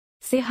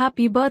say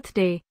happy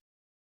birthday.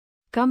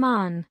 Come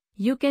on,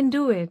 you can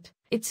do it.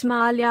 It's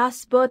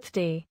Malia's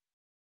birthday.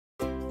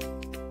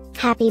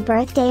 Happy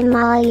birthday,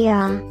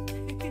 Malia.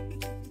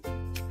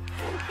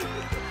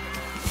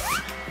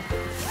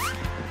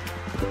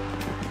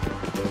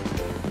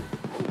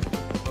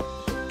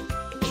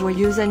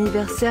 Joyeux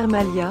anniversaire,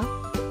 Malia.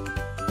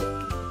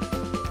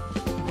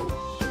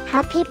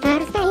 Happy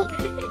birthday,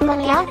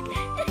 Malia.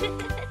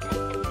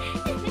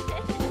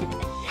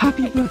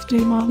 Happy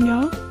birthday,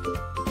 Malia.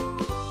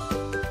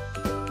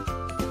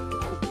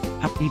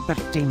 Happy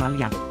birthday,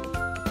 Malia.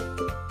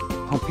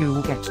 Hope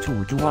you get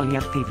to do all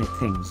your favorite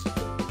things.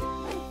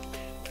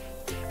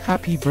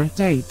 Happy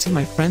birthday to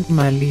my friend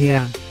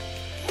Malia.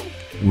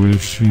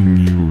 Wishing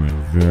you a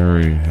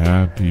very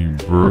happy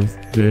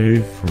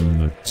birthday from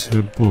the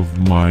tip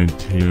of my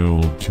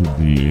tail to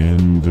the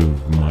end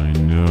of my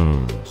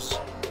nose.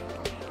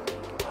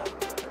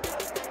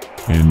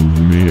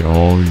 And may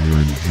all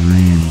your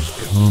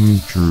dreams come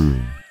true.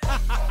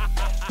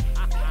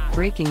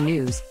 Breaking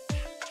news.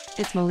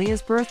 It's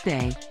Malia's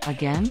birthday,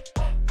 again?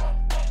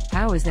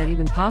 How is that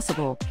even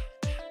possible?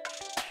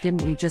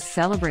 Didn't we just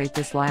celebrate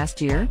this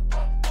last year?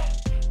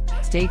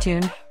 Stay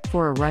tuned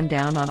for a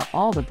rundown on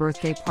all the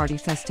birthday party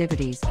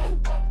festivities.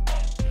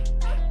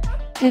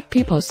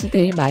 Happy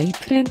birthday, my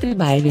friend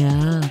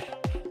Malia.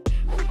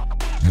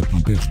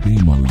 Happy birthday,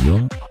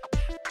 Malia.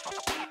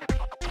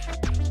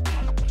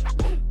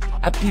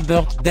 Happy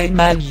birthday,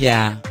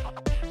 Malia.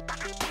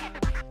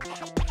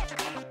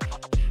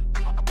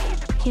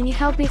 Can you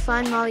help me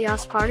find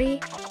Malia's party?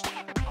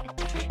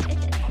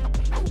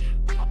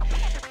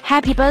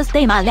 Happy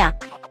birthday, Malia.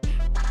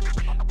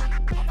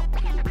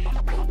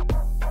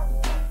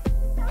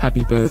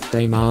 Happy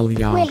birthday,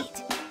 Malia. Wait,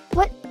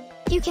 what?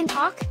 You can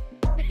talk?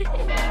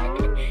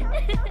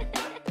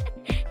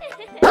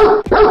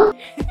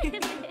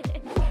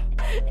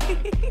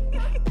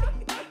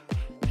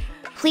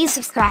 Please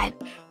subscribe,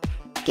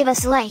 give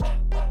us a like,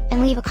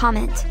 and leave a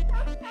comment.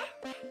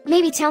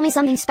 Maybe tell me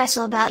something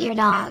special about your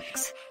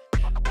dogs.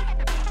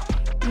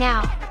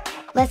 Now,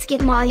 let's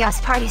get Malia's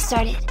party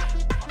started.